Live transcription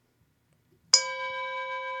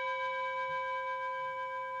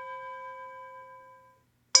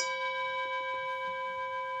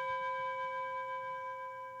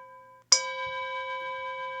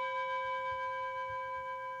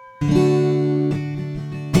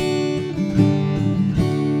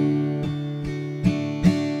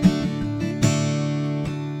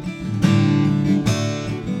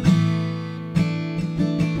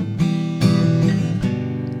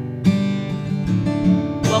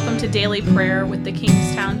Welcome to Daily Prayer with the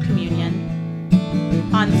Kingstown Communion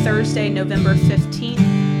on Thursday, November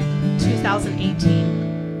 15th,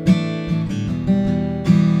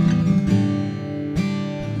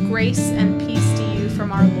 2018. Grace and peace to you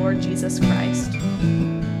from our Lord Jesus Christ.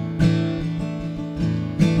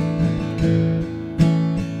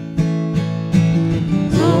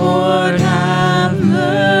 Lord, have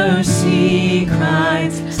mercy.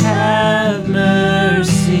 Christ, have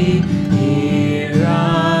mercy. Hear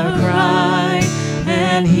our cry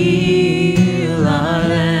and heal our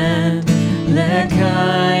land. Let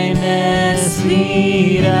kindness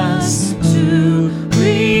lead us to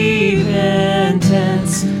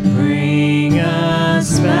repentance. Bring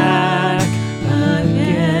us back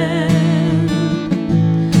again.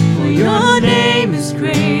 For your name is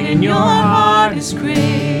great and your heart is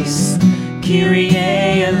grace. Kyrie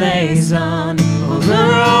eleison, over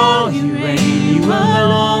all you reign, you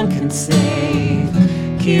alone can save.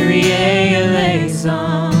 Kyrie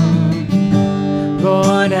eleison,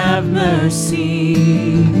 Lord have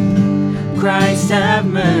mercy. Christ have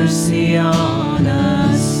mercy on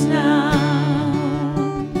us now.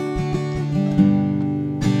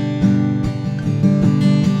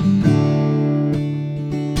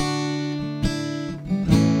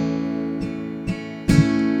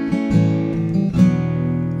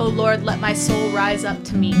 O Lord, let my soul rise up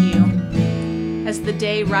to meet you, as the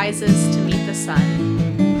day rises to meet the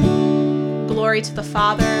sun. Glory to the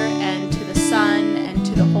Father, and to the Son, and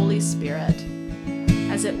to the Holy Spirit,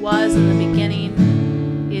 as it was in the beginning,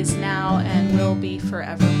 is now, and will be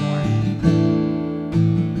forevermore.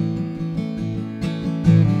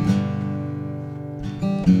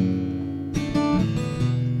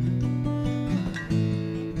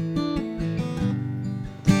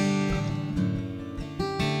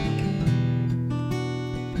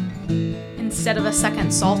 Instead of a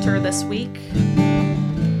second Psalter this week,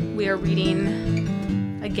 we are reading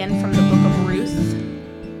again from the book of Ruth,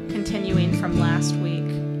 continuing from last week.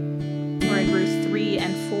 We're in Ruth 3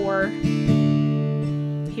 and 4.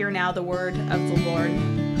 Hear now the word of the Lord.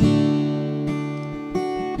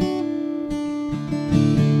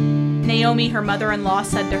 Naomi, her mother-in-law,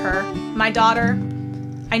 said to her, "My daughter,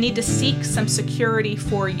 I need to seek some security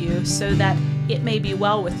for you so that it may be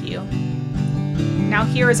well with you. Now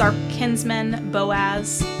here is our kinsman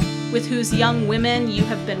Boaz, with whose young women you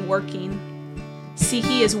have been working. See,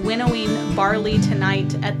 he is winnowing barley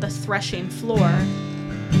tonight at the threshing floor.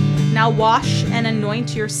 Now wash and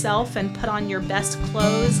anoint yourself and put on your best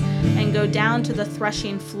clothes and go down to the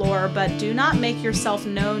threshing floor, but do not make yourself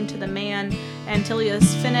known to the man until he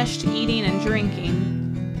has finished eating and drinking.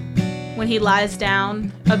 When he lies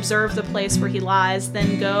down, observe the place where he lies,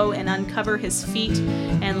 then go and uncover his feet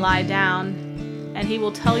and lie down, and he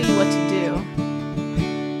will tell you what to do."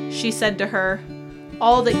 She said to her,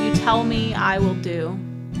 "All that you tell me I will do."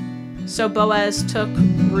 So Boaz took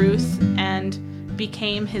Ruth and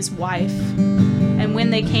became his wife. And when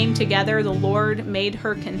they came together, the Lord made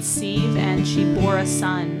her conceive, and she bore a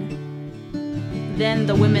son. Then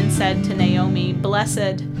the women said to Naomi,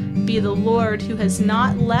 "Blessed be the Lord, who has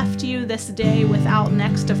not left you this day without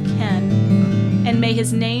next of kin, and may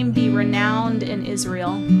his name be renowned in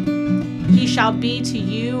Israel. He shall be to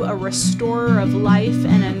you a restorer of life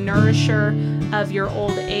and a nourisher of your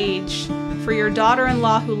old age. For your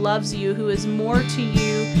daughter-in-law who loves you, who is more to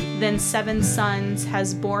you than 7 sons,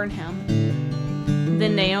 has borne him."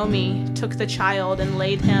 Then Naomi took the child and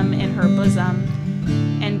laid him in her bosom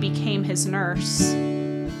and became his nurse.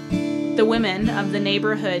 The women of the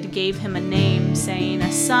neighborhood gave him a name, saying,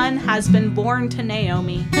 "A son has been born to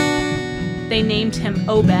Naomi." They named him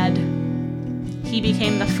Obed. He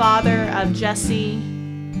became the father of Jesse,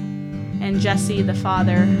 and Jesse the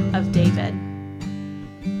father of David.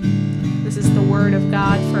 This is the word of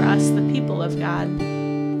God for us, the people of God.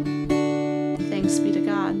 Thanks be to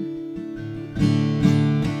God.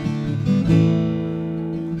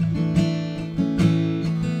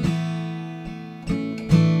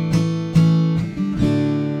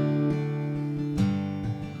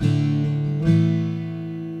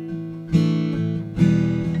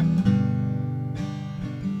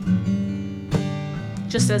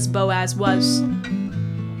 Just as Boaz was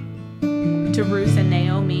to Ruth and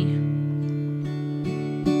Naomi,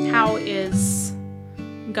 how is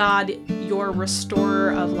God your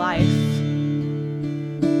restorer of life?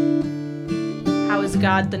 How is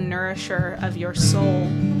God the nourisher of your soul?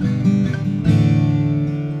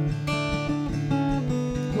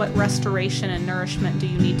 What restoration and nourishment do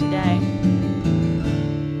you need today?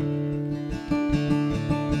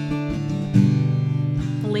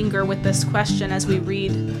 Linger with this question as we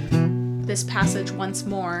read this passage once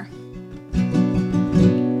more.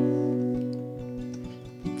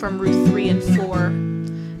 From Ruth 3 and 4,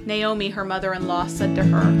 Naomi, her mother-in-law, said to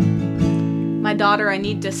her, "My daughter, I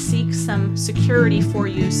need to seek some security for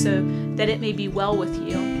you so that it may be well with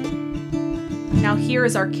you. Now here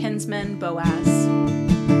is our kinsman Boaz,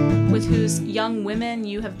 with whose young women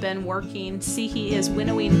you have been working. See, he is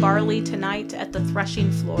winnowing barley tonight at the threshing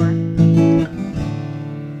floor.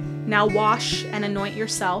 Now wash and anoint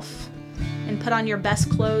yourself, and put on your best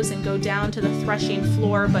clothes and go down to the threshing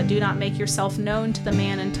floor, but do not make yourself known to the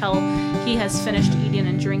man until he has finished eating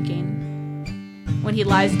and drinking. When he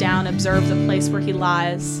lies down, observe the place where he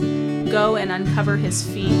lies. Go and uncover his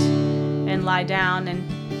feet and lie down, and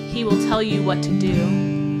he will tell you what to do."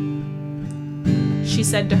 She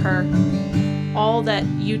said to her, "All that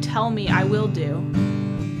you tell me I will do."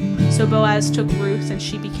 So Boaz took Ruth, and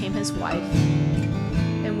she became his wife.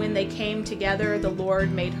 And when they came together, the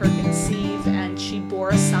Lord made her conceive, and she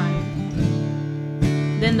bore a son.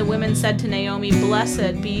 Then the women said to Naomi,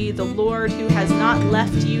 "Blessed be the Lord who has not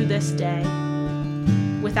left you this day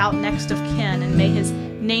without next of kin, and may his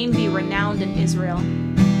name be renowned in Israel.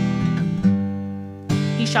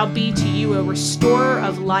 He shall be to you a restorer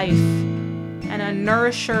of life and a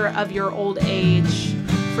nourisher of your old age.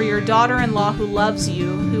 For your daughter-in-law who loves you,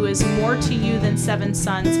 who is more to you than 7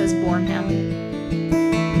 sons, has borne him."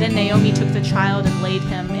 Then Naomi took the child and laid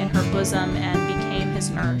him in her bosom and became his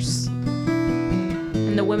nurse.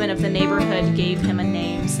 And the women of the neighborhood gave him a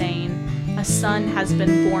name, saying, "A son has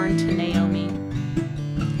been born to Naomi."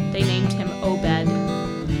 They named him Obed.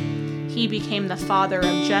 He became the father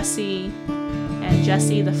of Jesse, and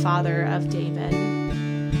Jesse the father of David.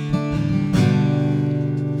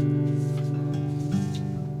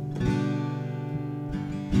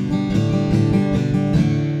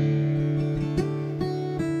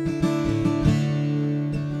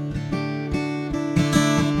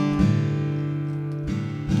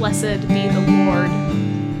 Blessed be the Lord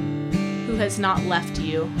who has not left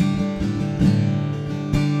you.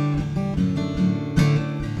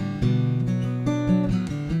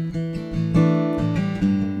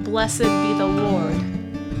 Blessed be the Lord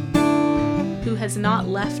who has not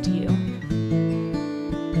left you.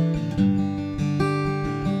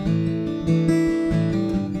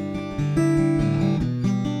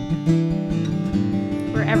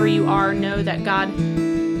 Wherever you are, know that God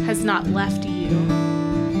has not left you.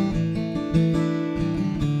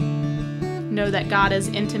 Know that God is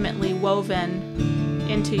intimately woven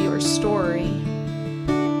into your story.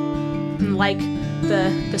 And like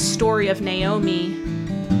the story of Naomi,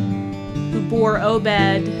 who bore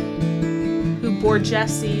Obed, who bore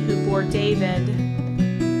Jesse, who bore David,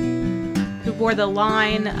 who bore the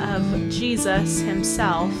line of Jesus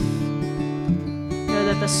himself, know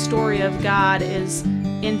that the story of God is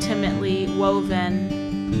intimately woven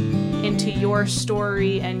into your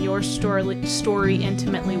story, and your story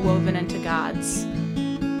intimately woven into God's.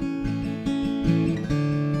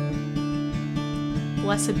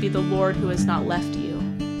 Blessed be the Lord who has not left you.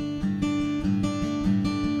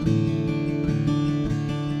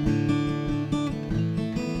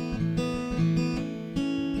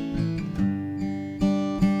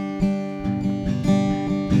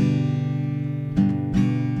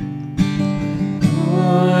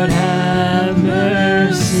 Lord, have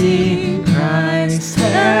mercy. Christ,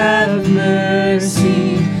 have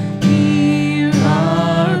mercy. Hear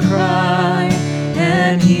our cry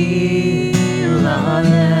and heal our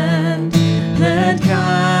land. Let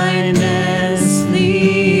kindness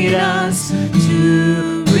lead us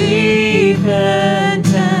to repentance.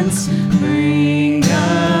 Bring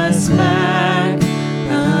us back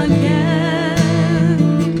again.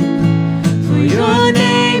 For your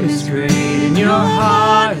name is great and your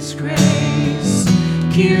heart is grace.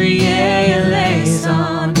 Kyrie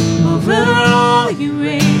eleison, over all you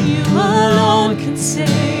reign, you alone can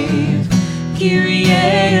save. Kyrie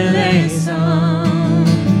eleison,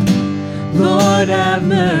 Lord have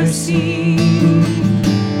mercy.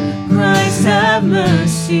 Christ have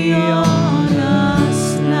mercy on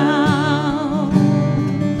us now.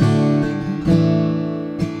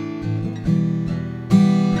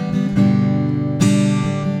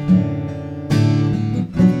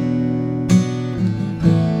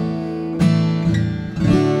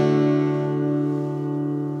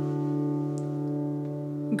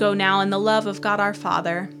 Go now in the love of God our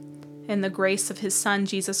Father, in the grace of his Son,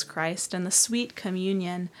 Jesus Christ, and the sweet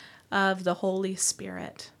communion of the Holy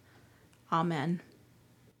Spirit. Amen.